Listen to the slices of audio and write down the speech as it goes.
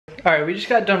Alright, we just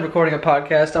got done recording a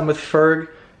podcast. I'm with Ferg,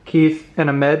 Keith,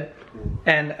 and Ahmed.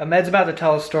 And Ahmed's about to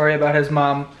tell a story about his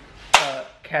mom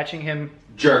catching him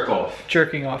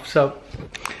jerking off. So,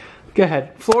 go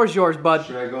ahead. Floor is yours, bud.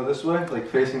 Should I go this way? Like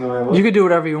facing the way I was? You can do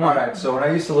whatever you want. Alright, so when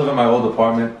I used to live in my old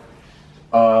apartment,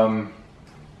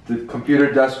 the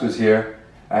computer desk was here.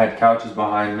 I had couches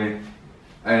behind me.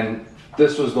 And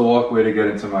this was the walkway to get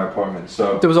into my apartment.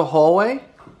 So there was a hallway?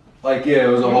 Like, yeah, it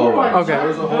was a hallway. Okay. It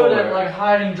was a hallway. At, like,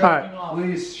 hiding, jerking off.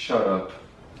 Please shut up.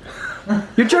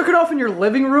 You're jerking off in your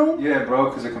living room? Yeah, bro,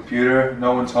 because a computer,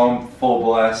 no one's home, full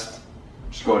blast.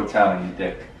 Just go to town, you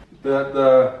dick.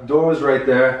 The door was right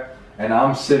there, and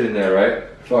I'm sitting there, right?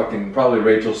 Fucking, probably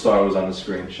Rachel Starr was on the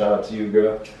screen. Shout out to you,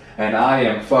 girl. And I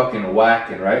am fucking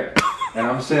whacking, right? And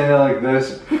I'm sitting there like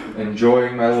this,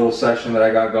 enjoying my little session that I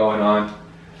got going on.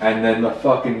 And then the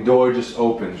fucking door just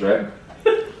opens, right?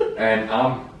 And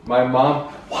my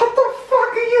mom, what the fuck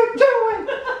are you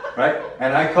doing? Right?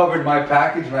 And I covered my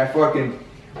package and I fucking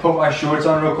put my shorts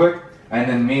on real quick. And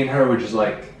then me and her were just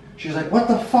like, she's like, what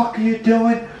the fuck are you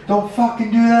doing? Don't fucking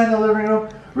do that in the living room.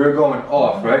 We were going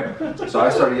off, right? So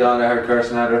I started yelling at her,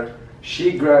 cursing at her.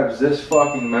 She grabs this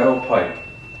fucking metal pipe.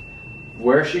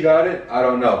 Where she got it, I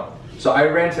don't know. So I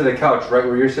ran to the couch right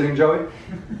where you're sitting, Joey.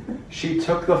 She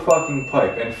took the fucking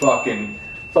pipe and fucking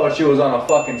thought she was on a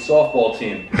fucking softball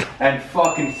team and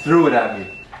fucking threw it at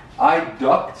me. I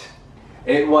ducked.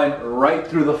 It went right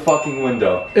through the fucking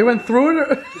window. It went through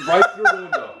it? Right through the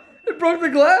window. It broke the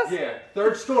glass? Yeah,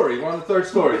 third story. We're on the third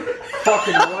story.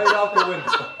 Fucking right out the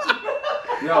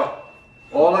window. Yo,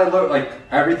 all I looked, like,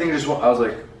 everything just went, I was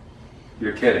like,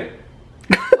 you're kidding.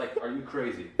 Like, are you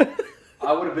crazy?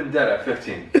 I would have been dead at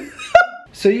 15.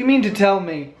 So you mean to tell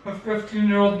me, A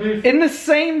 15-year-old beef. in the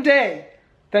same day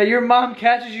that your mom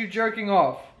catches you jerking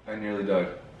off? I nearly died.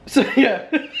 So yeah.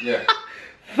 Yeah.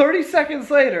 30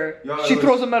 seconds later, Yo, she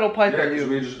throws a metal pipe yeah, at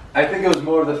you. I think it was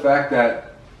more of the fact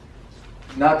that,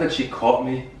 not that she caught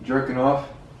me jerking off,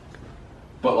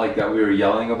 but like that we were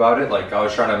yelling about it, like I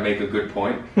was trying to make a good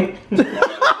point.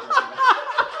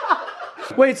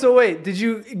 Wait, did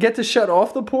you get to shut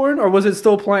off the porn, or was it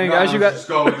still playing No, as you got? just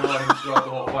going on throughout the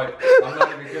whole fight. I'm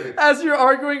not even kidding. As you're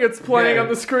arguing, it's playing on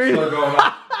the screen. Still going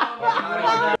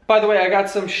on. By the way, I got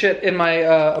some shit in my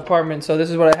apartment, so this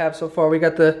is what I have so far. We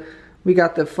got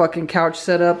the fucking couch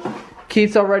set up.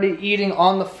 Keith's already eating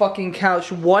on the fucking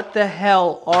couch. What the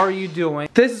hell are you doing?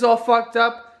 This is all fucked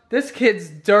up. This kid's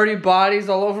dirty body's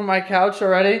all over my couch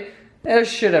already.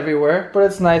 There's shit everywhere, but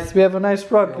it's nice. We have a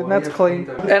nice rug, and that's clean.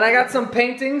 And I got some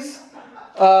paintings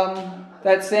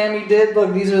that Sammy did.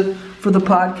 Look, these are for the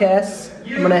podcast.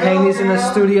 I'm gonna hang these in the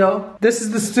studio. This is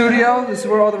the studio. This is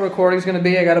where all the recording's gonna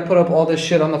be. I gotta put up all this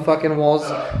shit on the fucking walls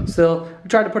still. We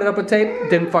tried to put it up with tape.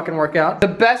 Didn't fucking work out. The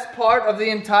best part of the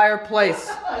entire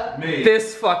place. Me.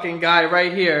 This fucking guy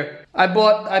right here. I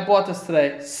bought this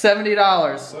today.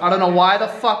 $70. I don't know why the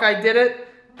fuck I did it,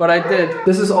 but I did.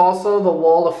 This is also the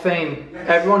wall of fame.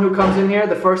 Everyone who comes in here,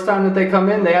 the first time that they come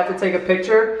in, they have to take a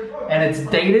picture, and it's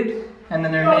dated, and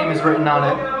then their name is written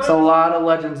on it. It's a lot of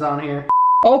legends on here.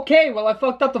 Okay, well I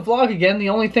fucked up the vlog again. The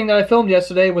only thing that I filmed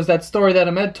yesterday was that story that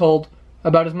Ahmed told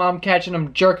about his mom catching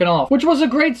him jerking off, which was a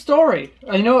great story.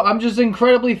 You know, I'm just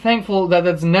incredibly thankful that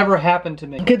that's never happened to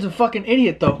me. The kid's a fucking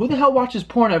idiot though. Who the hell watches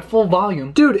porn at full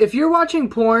volume? Dude, if you're watching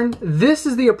porn, this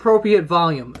is the appropriate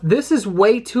volume. This is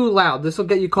way too loud. This will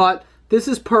get you caught. This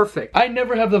is perfect. I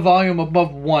never have the volume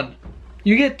above 1.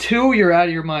 You get 2, you're out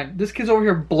of your mind. This kid's over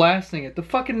here blasting it. The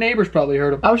fucking neighbors probably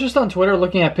heard him. I was just on Twitter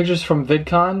looking at pictures from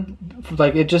VidCon.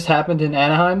 Like, it just happened in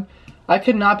Anaheim. I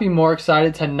could not be more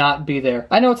excited to not be there.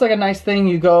 I know it's like a nice thing.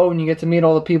 You go and you get to meet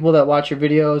all the people that watch your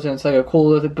videos, and it's like a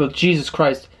cool, but Jesus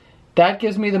Christ. That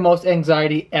gives me the most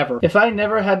anxiety ever. If I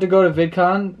never had to go to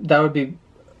VidCon, that would be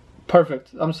perfect.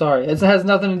 I'm sorry. It has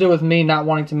nothing to do with me not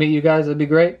wanting to meet you guys. It'd be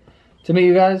great to meet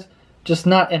you guys. Just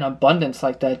not in abundance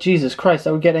like that. Jesus Christ,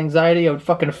 I would get anxiety. I would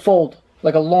fucking fold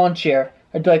like a lawn chair.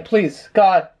 I'd be like, please,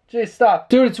 God, jeez, stop.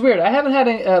 Dude, it's weird. I haven't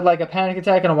had like a panic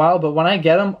attack in a while, but when I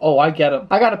get them, oh, I get them.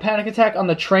 I got a panic attack on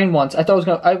the train once. I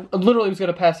literally was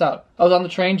gonna pass out. I was on the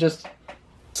train, just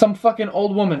some fucking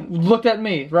old woman looked at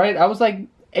me, right? I was like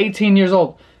 18 years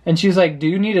old, and she's like, do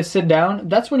you need to sit down?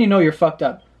 That's when you know you're fucked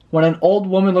up. When an old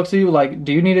woman looks at you like,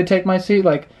 do you need to take my seat?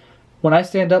 Like, when I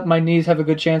stand up, my knees have a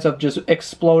good chance of just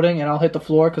exploding and I'll hit the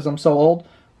floor because I'm so old.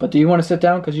 But do you want to sit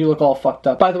down? Because you look all fucked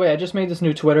up. By the way, I just made this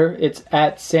new Twitter. It's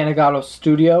at Santagato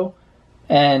Studio.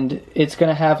 And it's going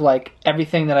to have like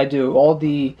everything that I do. All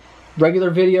the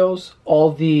regular videos,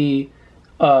 all the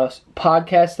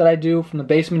podcasts that I do from the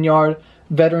Basement Yard,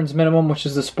 Veterans Minimum, which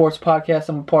is the sports podcast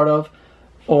I'm a part of,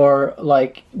 or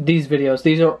like these videos.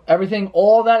 These are everything,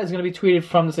 all that is going to be tweeted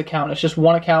from this account. It's just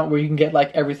one account where you can get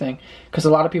like everything, because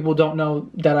a lot of people don't know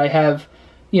that I have,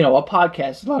 you know, a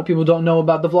podcast. A lot of people don't know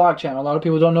about the vlog channel. A lot of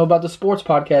people don't know about the sports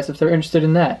podcast if they're interested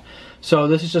in that. So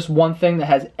this is just one thing that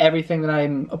has everything that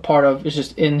I'm a part of. It's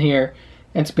just in here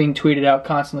and it's being tweeted out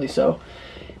constantly. So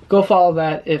go follow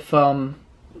that if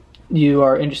you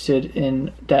are interested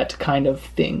in that kind of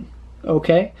thing.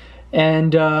 Okay?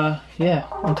 And yeah,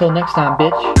 until next time,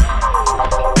 bitch.